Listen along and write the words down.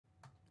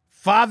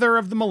father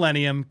of the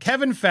millennium,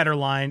 Kevin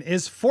Federline,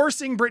 is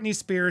forcing Britney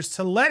Spears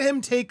to let him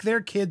take their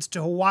kids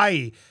to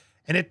Hawaii.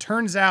 And it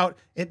turns out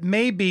it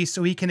may be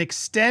so he can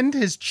extend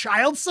his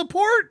child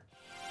support?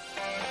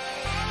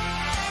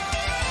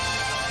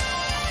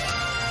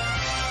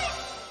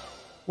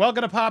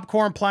 Welcome to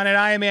Popcorn Planet.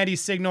 I am Andy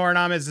Signor, and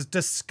I'm as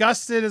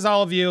disgusted as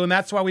all of you, and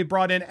that's why we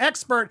brought in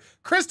expert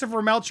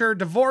Christopher Melcher,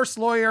 divorce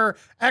lawyer,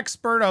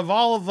 expert of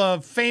all of the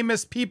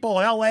famous people,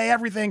 LA,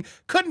 everything.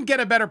 Couldn't get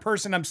a better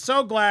person. I'm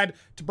so glad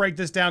to break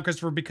this down,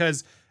 Christopher,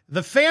 because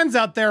the fans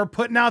out there are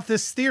putting out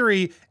this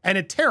theory, and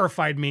it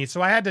terrified me,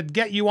 so I had to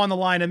get you on the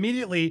line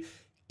immediately.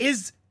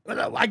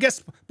 I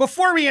guess,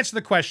 before we answer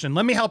the question,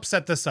 let me help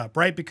set this up,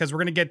 right? Because we're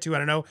going to get to it.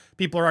 I know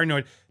people are already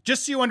knowing it.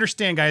 Just so you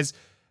understand, guys,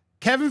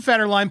 Kevin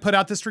Federline put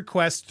out this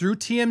request through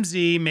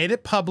TMZ, made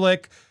it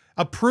public,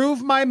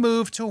 approve my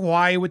move to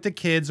Hawaii with the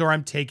kids or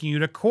I'm taking you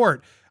to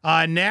court.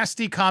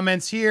 Nasty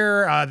comments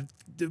here.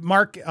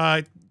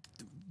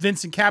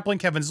 Vincent Kaplan,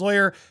 Kevin's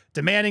lawyer,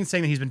 demanding,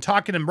 saying that he's been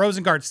talking to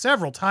Rosengart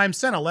several times,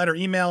 sent a letter,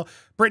 email.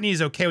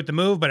 Britney's okay with the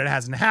move, but it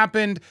hasn't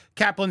happened.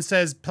 Kaplan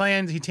says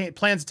plans to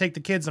take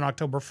the kids on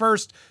October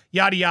 1st,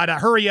 yada, yada,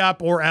 hurry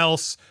up or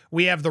else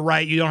we have the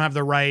right, you don't have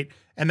the right.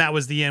 And that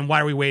was the end.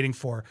 What are we waiting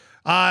for?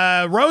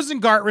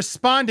 Rosengart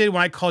responded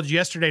when I called you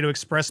yesterday to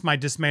express my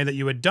dismay that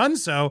you had done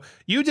so.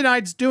 You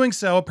denied doing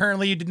so.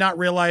 Apparently, you did not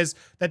realize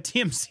that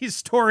TMZ's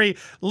story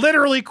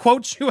literally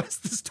quotes you as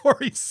the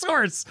story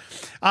source.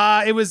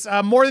 It was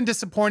more than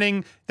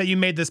disappointing that you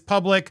made this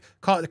public,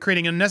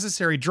 creating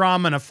unnecessary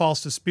drama and a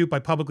false dispute by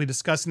publicly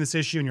discussing this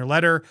issue in your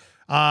letter.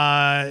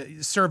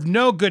 Served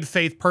no good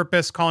faith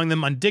purpose, calling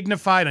them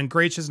undignified,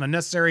 ungracious, and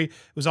unnecessary. It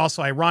was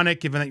also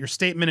ironic, given that your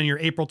statement in your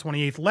April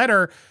 28th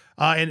letter,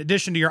 in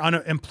addition to your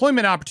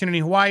unemployment opportunity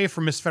in Hawaii for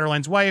Miss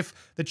Federline's wife,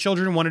 the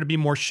children wanted to be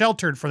more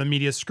sheltered from the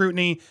media's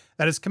scrutiny.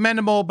 That is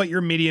commendable, but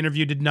your media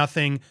interview did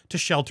nothing to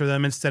shelter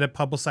them. Instead, it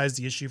publicized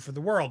the issue for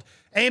the world.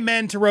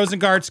 Amen to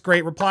Rosengart's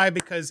great reply,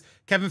 because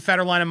Kevin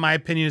Federline, in my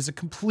opinion, is a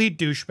complete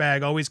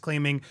douchebag, always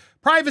claiming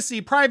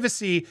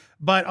privacy,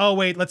 but oh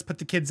wait, let's put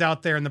the kids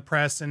out there in the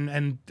press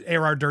and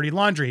air our dirty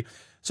laundry.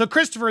 So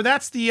Christopher,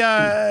 that's the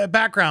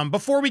background.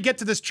 Before we get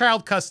to this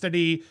child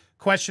custody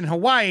question,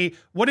 Hawaii,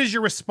 what is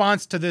your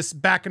response to this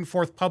back and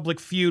forth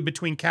public feud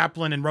between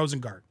Kaplan and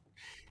Rosengart?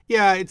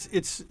 Yeah,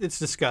 it's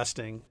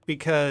disgusting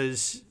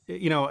because,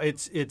 you know,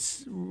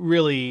 it's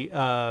really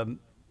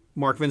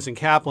Mark Vincent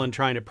Kaplan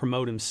trying to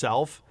promote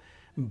himself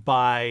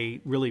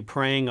by really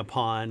preying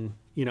upon,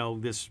 you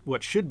know, this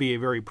what should be a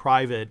very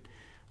private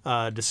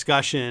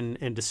discussion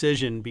and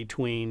decision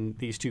between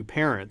these two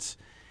parents,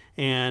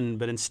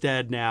 but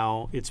instead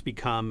now it's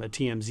become a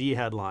TMZ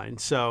headline.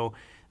 So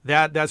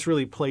that's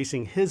really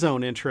placing his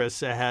own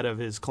interests ahead of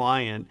his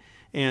client,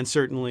 and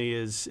certainly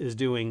is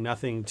doing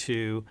nothing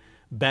to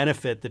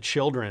benefit the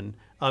children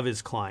of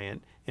his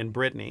client and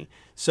Britney.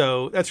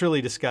 So that's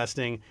really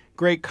disgusting.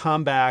 Great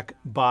comeback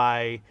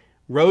by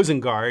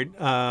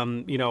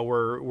Rosengart. You know,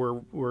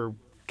 we're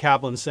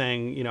Kaplan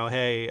saying, you know,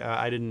 hey,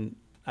 I didn't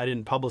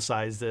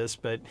publicize this,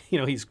 but, you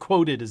know, he's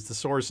quoted as the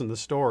source in the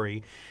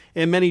story.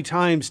 And many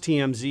times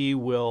TMZ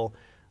will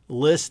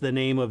list the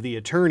name of the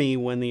attorney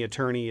when the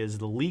attorney is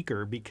the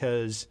leaker,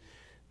 because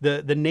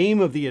the name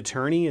of the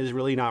attorney is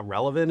really not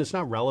relevant. It's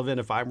not relevant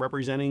if I'm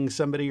representing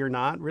somebody or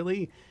not,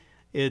 really.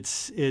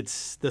 It's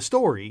the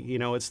story, you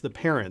know, it's the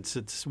parents,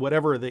 it's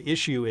whatever the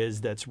issue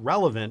is that's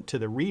relevant to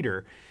the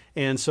reader.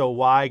 And so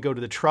why go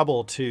to the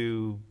trouble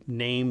to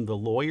name the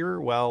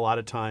lawyer? Well, a lot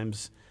of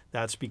times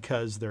that's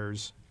because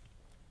there's,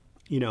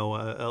 you know,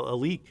 a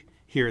leak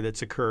here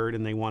that's occurred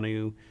and they want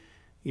to,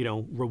 you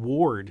know,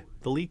 reward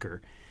the leaker.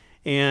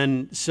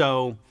 And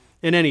so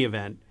in any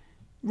event,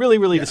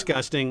 really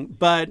disgusting,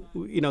 but,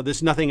 you know,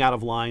 there's nothing out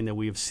of line that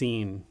we've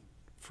seen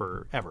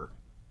forever.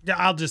 Yeah,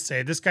 I'll just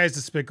say this guy's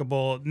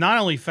despicable. Not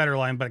only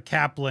Federline, but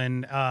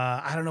Kaplan.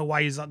 I don't know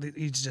why he's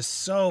just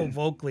so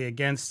vocally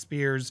against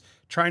Spears,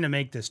 trying to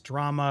make this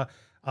drama.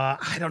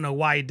 I don't know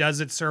why he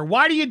does it, sir.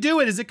 Why do you do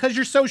it? Is it because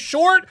you're so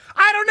short?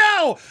 I don't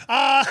know.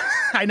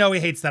 I know he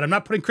hates that. I'm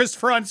not putting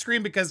Christopher on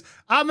screen because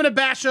I'm going to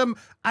bash him.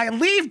 I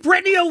leave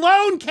Britney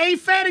alone,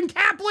 K-Fed and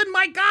Kaplan.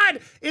 My God,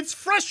 it's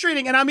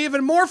frustrating. And I'm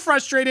even more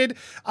frustrated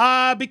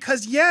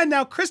because, yeah,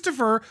 now,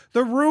 Christopher,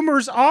 the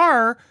rumors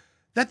are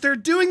that they're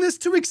doing this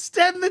to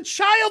extend the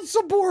child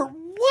support.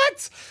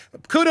 What?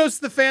 Kudos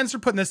to the fans for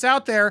putting this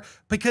out there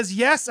because,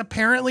 yes,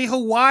 apparently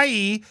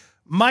Hawaii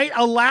might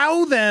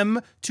allow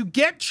them to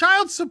get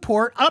child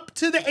support up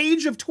to the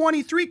age of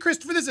 23.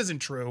 Christopher, this isn't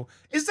true.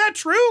 Is that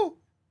true?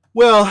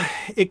 Well,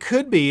 it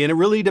could be, and it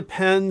really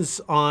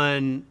depends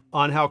on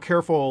how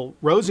careful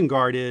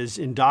Rosengart is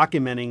in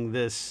documenting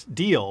this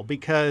deal,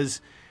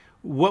 because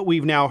what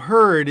we've now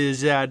heard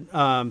is that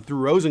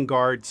through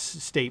Rosengart's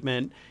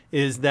statement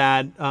is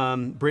that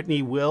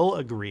Britney will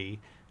agree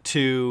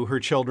to her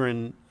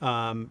children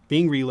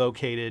being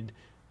relocated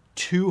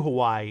to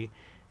Hawaii,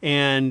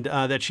 and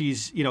that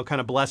she's, you know, kind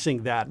of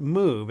blessing that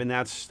move, and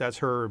that's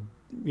her,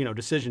 you know,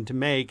 decision to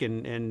make,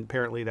 and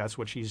apparently that's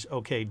what she's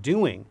okay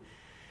doing.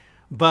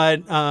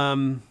 But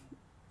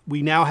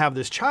we now have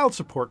this child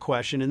support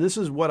question. And this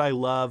is what I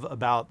love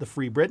about the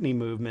Free Britney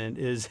movement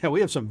is that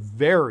we have some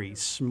very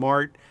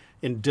smart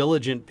and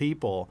diligent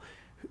people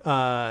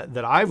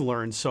that I've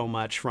learned so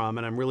much from.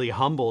 And I'm really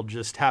humbled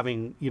just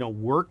having,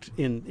 worked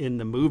in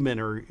the movement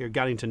or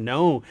getting to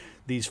know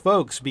these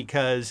folks,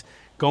 because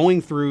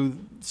going through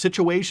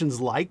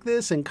situations like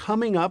this and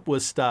coming up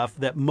with stuff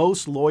that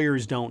most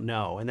lawyers don't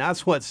know. And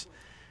that's what's,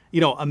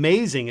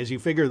 amazing, is you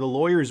figure the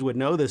lawyers would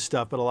know this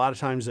stuff, but a lot of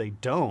times they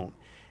don't.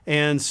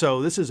 And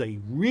so this is a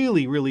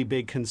really, really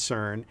big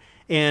concern.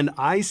 And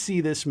I see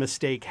this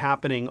mistake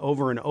happening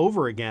over and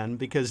over again,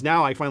 because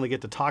now I finally get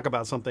to talk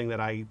about something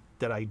that I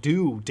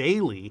do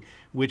daily,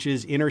 which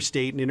is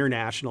interstate and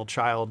international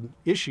child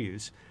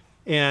issues.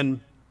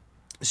 And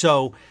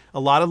so a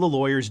lot of the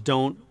lawyers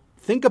don't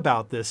think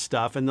about this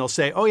stuff, and they'll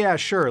say, oh yeah,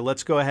 sure,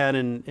 let's go ahead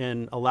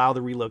and allow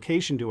the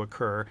relocation to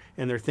occur.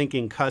 And they're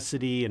thinking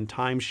custody and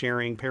time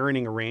sharing,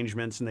 parenting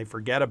arrangements, and they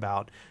forget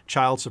about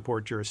child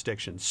support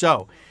jurisdiction.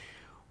 So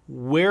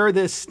where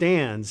this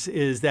stands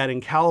is that in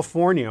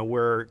California,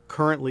 where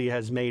currently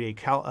has made a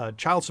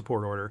child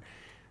support order,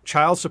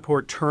 child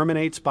support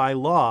terminates by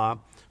law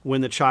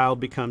when the child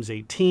becomes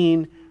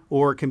 18,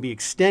 or can be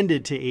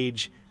extended to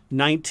age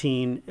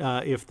 19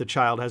 if the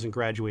child hasn't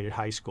graduated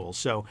high school.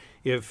 So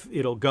if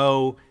it'll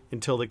go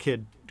until the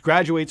kid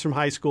graduates from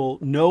high school,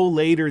 no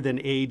later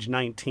than age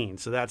 19.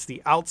 So that's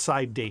the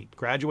outside date,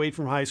 graduate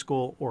from high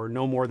school or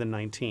no more than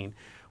 19.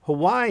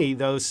 Hawaii,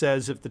 though,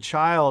 says if the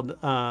child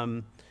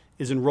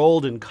is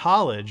enrolled in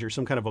college or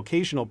some kind of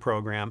vocational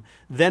program,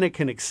 then it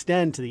can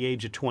extend to the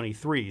age of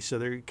 23. So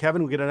there,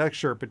 Kevin will get an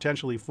extra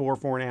potentially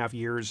 4.5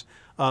 years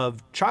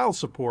of child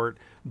support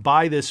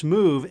by this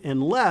move,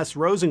 unless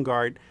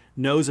Rosengart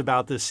knows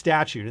about this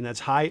statute. And that's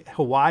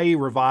Hawaii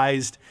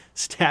Revised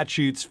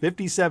Statutes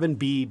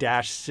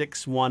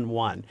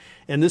 57B-611.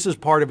 And this is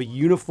part of a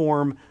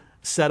uniform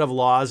set of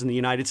laws in the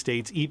United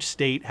States. Each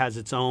state has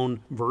its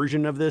own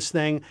version of this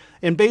thing.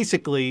 And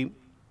basically,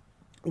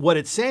 what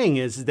it's saying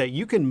is that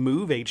you can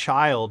move a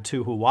child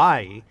to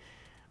Hawaii,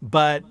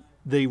 but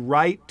the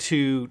right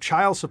to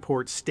child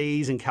support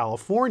stays in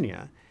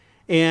California.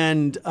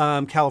 And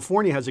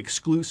California has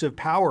exclusive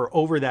power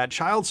over that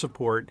child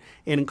support,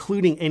 and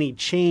including any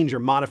change or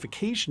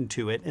modification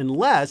to it,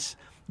 unless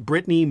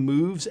Britney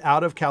moves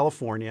out of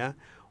California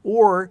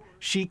or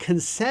she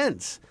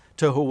consents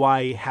to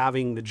Hawaii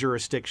having the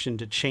jurisdiction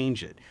to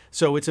change it.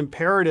 So it's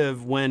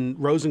imperative when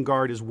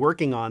Rosengart is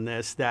working on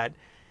this that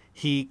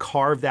he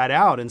carved that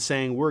out and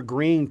saying, we're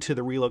agreeing to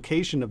the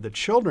relocation of the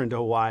children to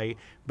Hawaii,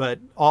 but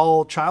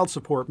all child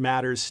support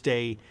matters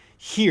stay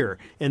here.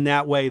 And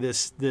that way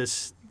this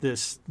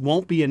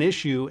won't be an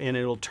issue, and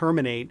it'll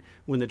terminate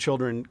when the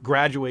children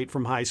graduate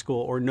from high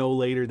school or no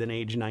later than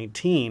age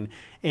 19.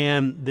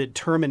 And the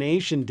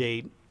termination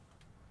date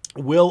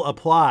will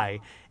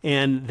apply,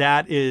 and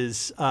that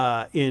is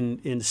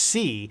in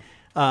C,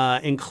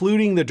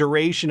 including the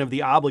duration of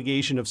the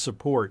obligation of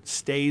support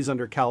stays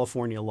under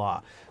California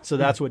law. So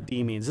that's what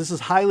D means. This is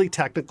highly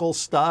technical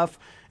stuff.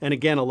 And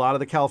again, a lot of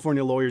the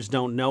California lawyers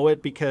don't know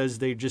it because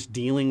they're just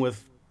dealing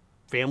with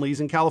families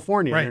in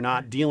California. Right. They're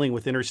not dealing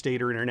with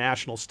interstate or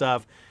international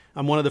stuff.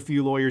 I'm one of the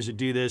few lawyers that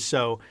do this,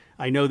 so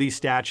I know these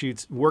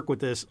statutes, work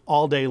with this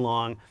all day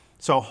long.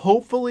 So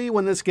hopefully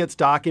when this gets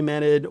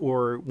documented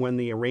or when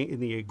the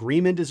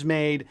agreement is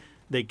made,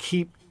 they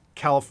keep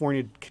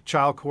California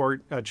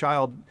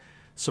child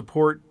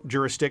support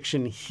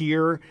jurisdiction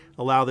here,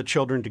 allow the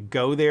children to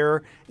go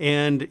there.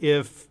 And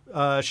if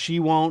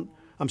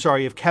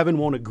if Kevin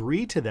won't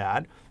agree to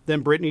that,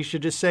 then Britney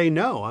should just say,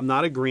 no, I'm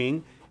not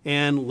agreeing,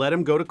 and let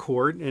him go to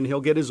court, and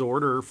he'll get his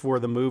order for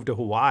the move to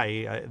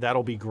Hawaii.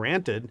 That'll be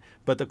granted,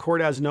 but the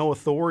court has no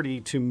authority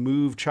to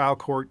move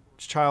child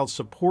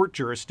support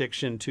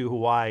jurisdiction to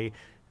Hawaii.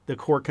 The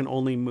court can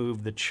only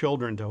move the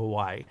children to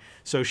Hawaii.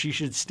 So she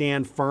should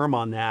stand firm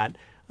on that.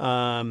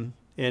 And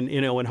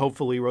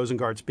hopefully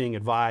Rosengart's being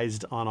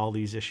advised on all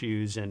these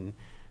issues and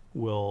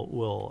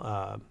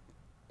will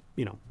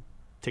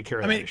take care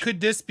of that issue.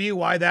 Could this be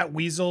why that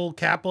weasel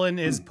Kaplan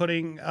is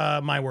putting,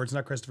 my words,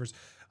 not Christopher's,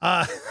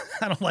 I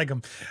don't like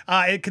him.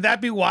 Could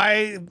that be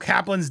why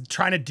Kaplan's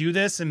trying to do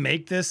this and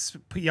make this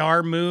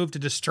PR move to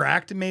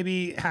distract and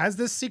maybe has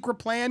this secret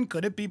plan?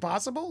 Could it be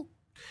possible?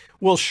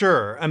 Well,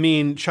 sure. I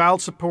mean,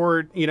 child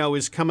support,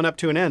 is coming up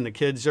to an end. The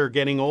kids are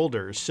getting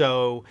older.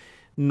 So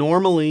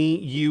normally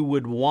you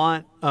would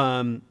want,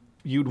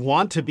 you'd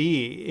want to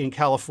be in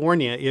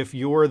California if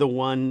you're the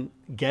one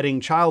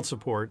getting child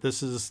support.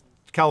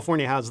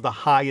 California has the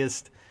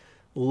highest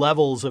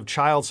levels of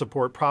child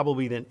support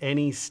probably than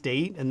any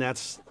state. And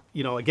that's,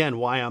 again,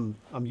 why I'm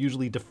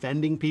usually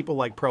defending people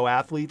like pro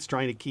athletes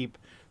trying to keep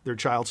their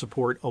child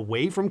support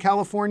away from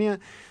California.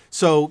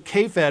 So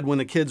K-Fed, when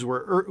the kids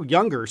were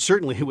younger,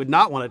 certainly would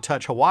not want to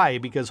touch Hawaii,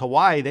 because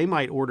Hawaii, they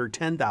might order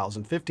 $10,000,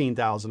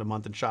 $15,000 a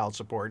month in child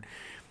support.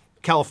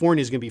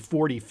 California is going to be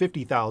 $40,000,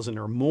 $50,000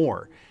 or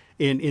more.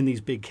 in these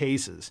big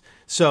cases.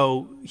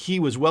 So he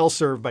was well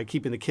served by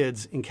keeping the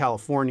kids in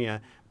California.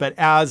 But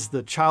as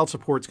the child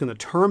support is going to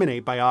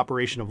terminate by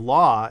operation of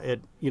law at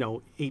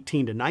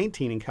 18 to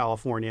 19 in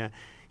California,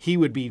 he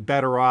would be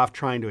better off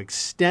trying to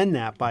extend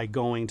that by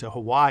going to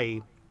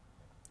Hawaii.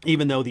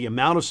 Even though the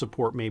amount of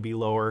support may be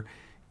lower,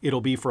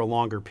 it'll be for a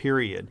longer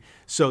period.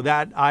 So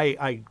that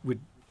I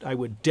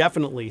would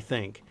definitely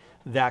think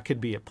that could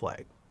be at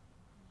play.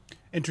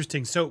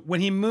 Interesting. So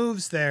when he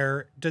moves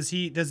there, does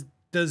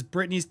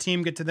Britney's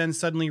team get to then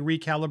suddenly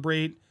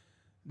recalibrate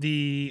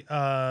the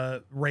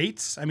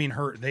rates? I mean,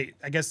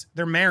 I guess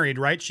they're married,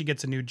 right? She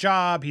gets a new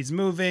job. He's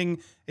moving.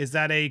 Is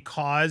that a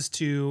cause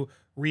to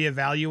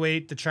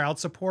reevaluate the child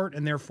support,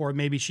 and therefore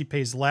maybe she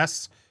pays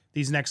less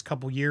these next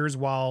couple years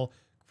while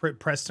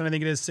Preston, I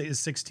think it is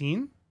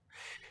 16?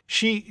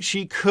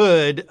 She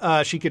could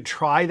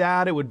try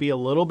that. It would be a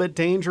little bit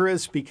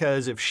dangerous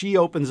because if she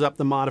opens up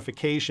the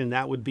modification,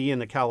 that would be in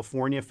the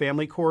California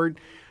family court.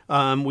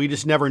 We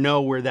just never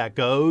know where that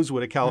goes.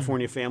 Would a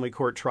California family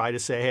court try to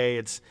say, hey,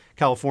 it's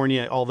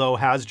California, although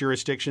has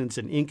jurisdiction, it's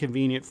an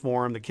inconvenient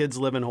forum. The kids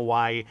live in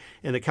Hawaii,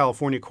 and the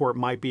California court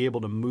might be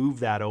able to move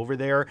that over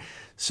there.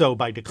 So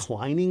by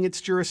declining its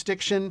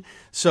jurisdiction.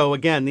 So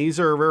again, these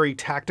are very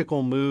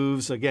tactical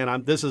moves.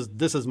 Again, this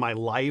is my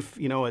life.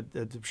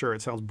 I'm sure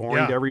it sounds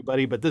boring to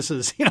everybody, but this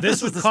is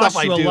this is would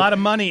cost you a lot of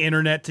money,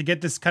 internet, to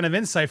get this kind of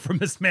insight from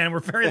this man. We're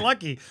very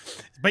lucky.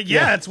 But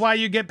that's why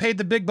you get paid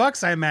the big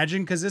bucks, I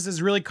imagine, because this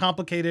is really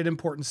complicated,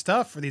 important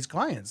stuff for these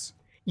clients.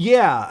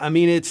 Yeah, I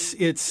mean it's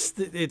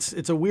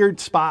a weird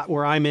spot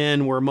where I'm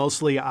in, where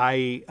mostly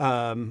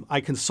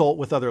I consult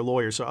with other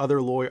lawyers. So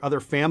other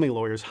family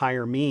lawyers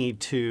hire me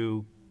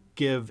to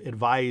give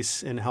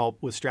advice and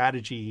help with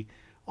strategy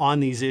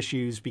on these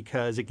issues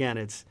because again,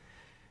 it's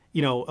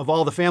of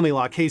all the family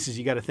law cases,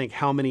 you got to think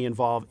how many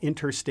involve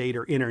interstate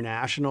or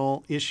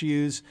international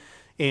issues.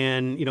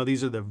 And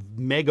these are the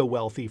mega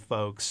wealthy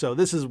folks. So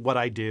this is what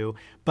I do.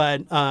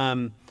 But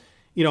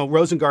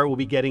Rosengart will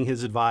be getting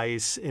his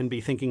advice and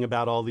be thinking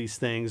about all these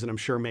things, and I'm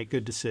sure make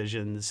good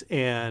decisions.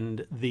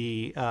 And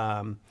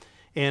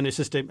it's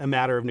just a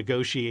matter of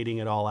negotiating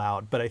it all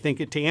out. But I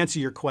think to answer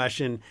your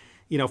question,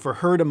 for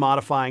her to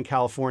modify in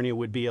California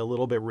would be a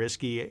little bit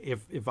risky.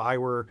 If I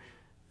were,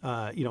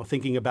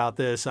 thinking about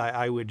this,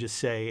 I would just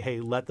say, hey,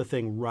 let the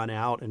thing run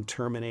out and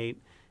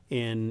terminate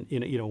in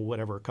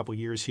whatever, a couple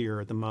years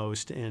here at the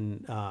most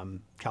in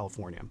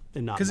California,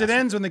 and not because it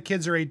ends when the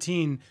kids are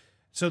 18.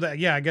 So that,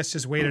 I guess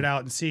just wait it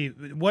out and see.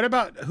 What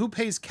about who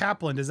pays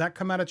Kaplan? Does that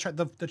come out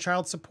of the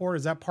child support?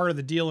 Is that part of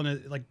the deal?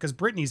 And because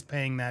Britney's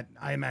paying that,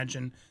 I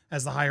imagine,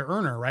 as the higher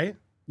earner, right?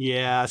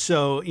 Yeah.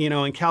 So,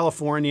 in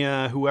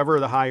California, whoever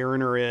the high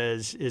earner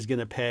is going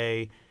to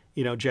pay,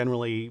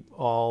 generally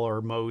all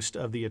or most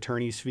of the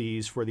attorney's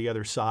fees for the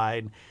other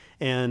side.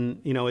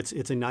 And,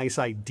 it's a nice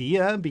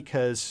idea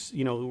because,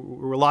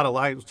 we're a lot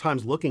of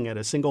times looking at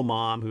a single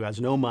mom who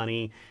has no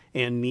money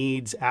and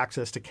needs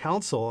access to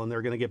counsel, and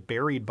they're going to get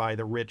buried by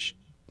the rich,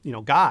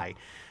 guy.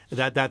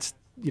 That's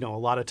a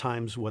lot of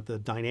times what the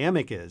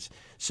dynamic is.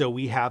 So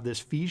we have this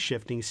fee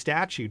shifting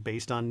statute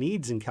based on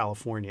needs in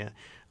California.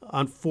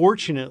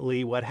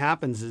 Unfortunately, what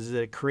happens is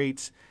that it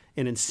creates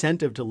an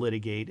incentive to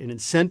litigate, an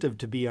incentive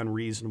to be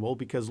unreasonable,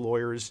 because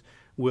lawyers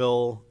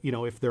will,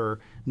 if they're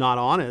not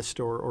honest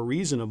or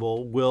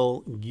reasonable,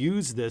 will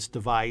use this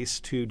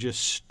device to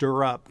just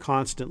stir up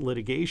constant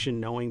litigation,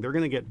 knowing they're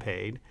going to get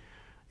paid.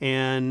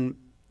 And,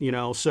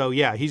 so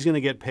he's going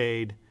to get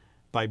paid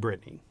by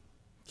Britney.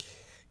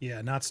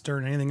 Yeah, not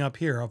stirring anything up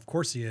here. Of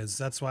course he is.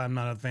 That's why I'm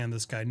not a fan of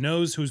this guy.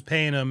 Knows who's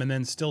paying him and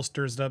then still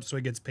stirs it up so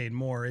he gets paid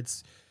more.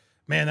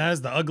 Man, that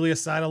is the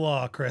ugliest side of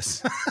law,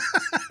 Chris.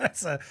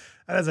 That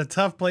is a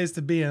tough place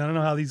to be in. I don't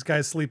know how these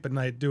guys sleep at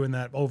night doing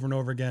that over and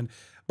over again.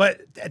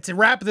 But to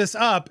wrap this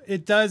up,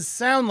 it does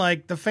sound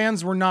like the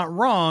fans were not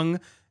wrong.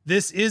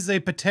 This is a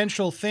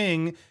potential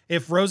thing.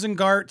 If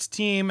Rosengart's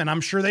team, and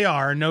I'm sure they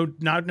are,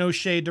 no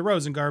shade to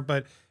Rosengart,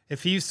 but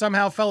if he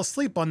somehow fell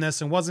asleep on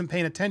this and wasn't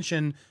paying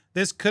attention,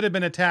 this could have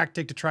been a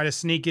tactic to try to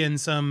sneak in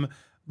some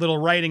little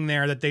writing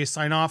there that they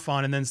sign off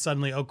on, and then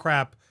suddenly, oh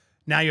crap,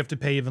 now you have to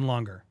pay even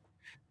longer.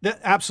 That's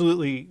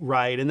absolutely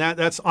right. And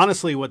that's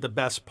honestly what the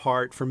best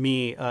part for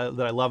me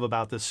that I love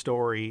about this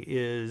story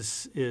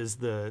is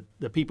the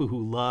people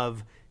who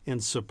love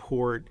and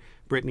support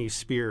Britney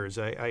Spears.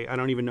 I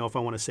don't even know if I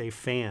want to say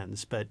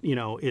fans, but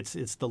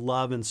it's the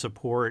love and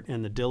support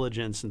and the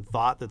diligence and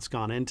thought that's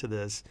gone into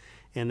this,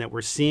 and that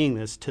we're seeing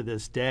this to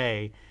this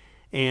day.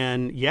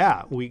 And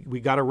we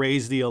got to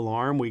raise the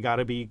alarm. We got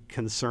to be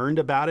concerned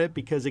about it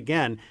because,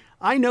 again,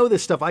 I know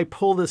this stuff. I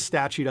pull this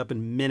statute up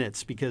in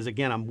minutes because,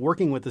 again, I'm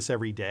working with this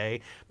every day,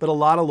 but a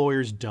lot of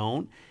lawyers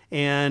don't.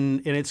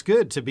 And it's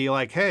good to be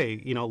like,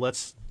 hey,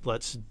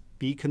 let's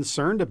be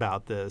concerned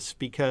about this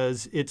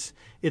because it's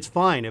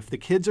fine. If the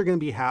kids are going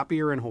to be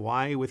happier in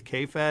Hawaii with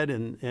K-Fed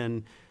and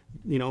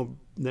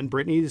then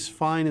Britney's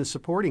fine in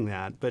supporting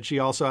that. But she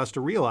also has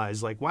to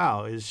realize, like,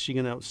 wow, is she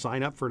going to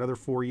sign up for another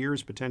 4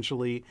 years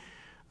potentially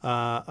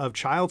of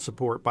child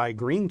support by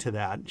agreeing to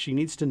that. She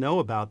needs to know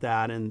about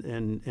that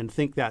and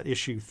think that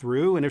issue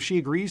through. And if she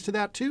agrees to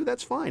that too,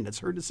 that's fine. That's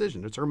her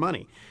decision. It's her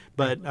money.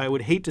 But I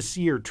would hate to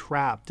see her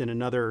trapped in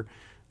another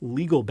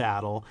legal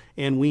battle.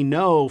 And we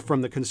know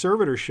from the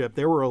conservatorship,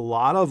 there were a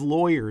lot of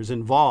lawyers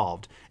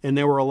involved and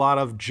there were a lot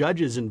of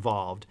judges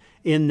involved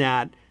in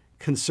that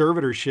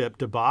conservatorship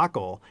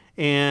debacle.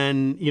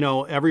 And, you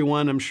know,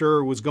 everyone I'm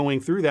sure was going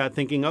through that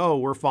thinking, oh,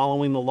 we're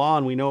following the law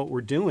and we know what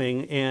we're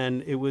doing.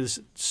 And it was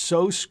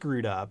so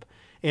screwed up.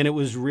 And it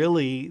was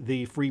really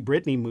the Free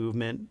Britney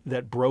movement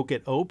that broke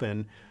it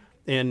open.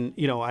 And,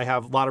 you know, I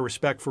have a lot of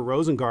respect for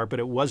Rosengart, but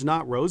it was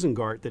not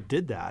Rosengart that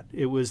did that.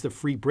 It was the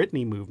Free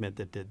Britney movement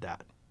that did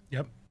that.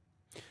 Yep.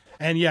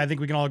 And yeah, I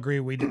think we can all agree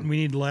we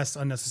need less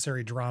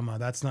unnecessary drama.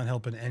 That's not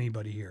helping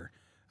anybody here.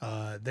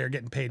 They're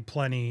getting paid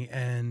plenty,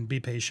 and be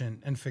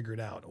patient and figure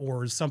it out.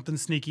 Or is something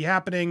sneaky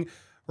happening?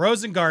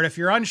 Rosengart, if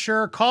you're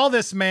unsure, call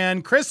this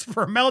man,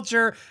 Christopher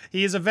Melcher.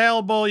 He is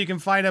available. You can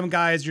find him,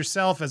 guys,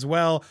 yourself as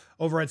well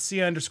over at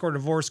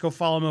Cia_divorce. Go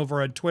follow him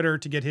over on Twitter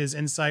to get his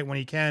insight when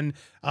he can.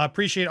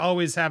 Appreciate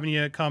always having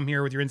you come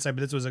here with your insight,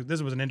 but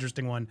this was an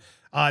interesting one.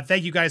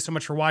 Thank you guys so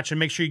much for watching.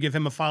 Make sure you give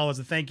him a follow as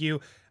a thank you.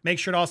 Make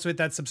sure to also hit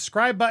that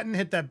subscribe button,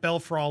 hit that bell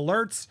for all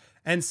alerts,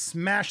 and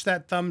smash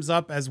that thumbs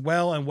up as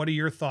well. And what are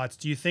your thoughts?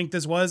 Do you think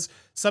this was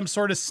some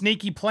sort of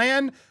sneaky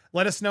plan?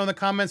 Let us know in the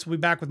comments. We'll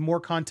be back with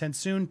more content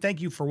soon. Thank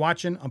you for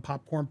watching on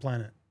Popcorn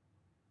Planet.